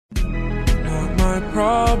my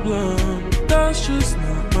problem. That's just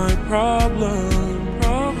not my problem.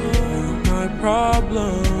 Not my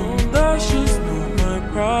problem. That's just not my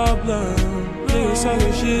problem. Niggas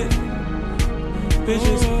talking shit.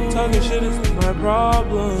 Bitches talking shit is my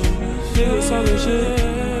problem. Niggas talking shit.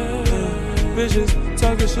 Bitches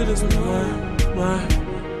talking shit is my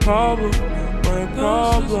problem. My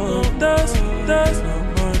problem. That's not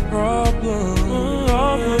my problem.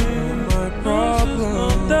 My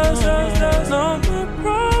problem. That's not my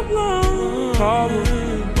problem.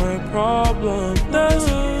 My problem. That's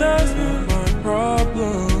not my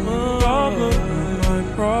problem. My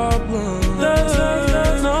problem. That's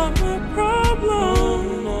not my problem.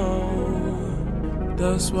 No.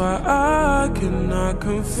 That's why I cannot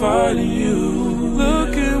confide in you.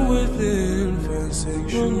 Looking within, find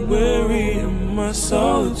sanctuary in my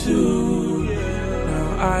solitude.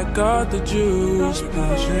 I got the juice,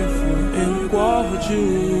 passion fruit and guava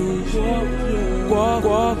juice.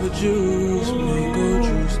 Guava juice, mango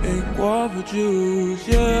juice and guava juice.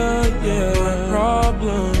 Yeah. My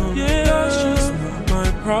problem, yeah, that's just not my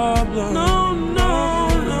problem. No.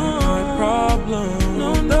 My problem, no,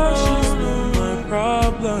 that's just not my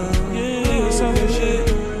problem. Niggas talking shit,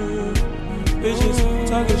 bitches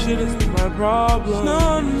talking shit is my problem.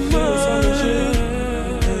 Niggas talking shit,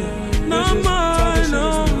 not mine.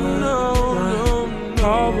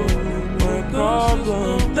 My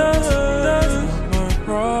problem, that's my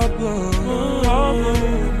problem.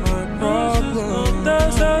 My problem, that's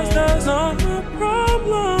not my problem.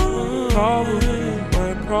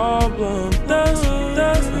 My problem, that's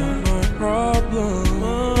not my problem.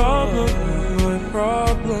 My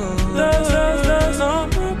problem, that's not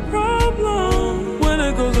my problem. When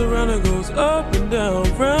it goes around, it goes up and down,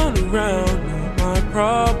 round and round. Not my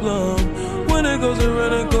problem. When it goes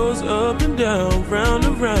around, it goes up and down, round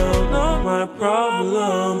and round. Not my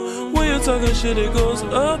problem. When you're talking shit, it goes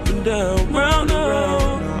up and down, round and round.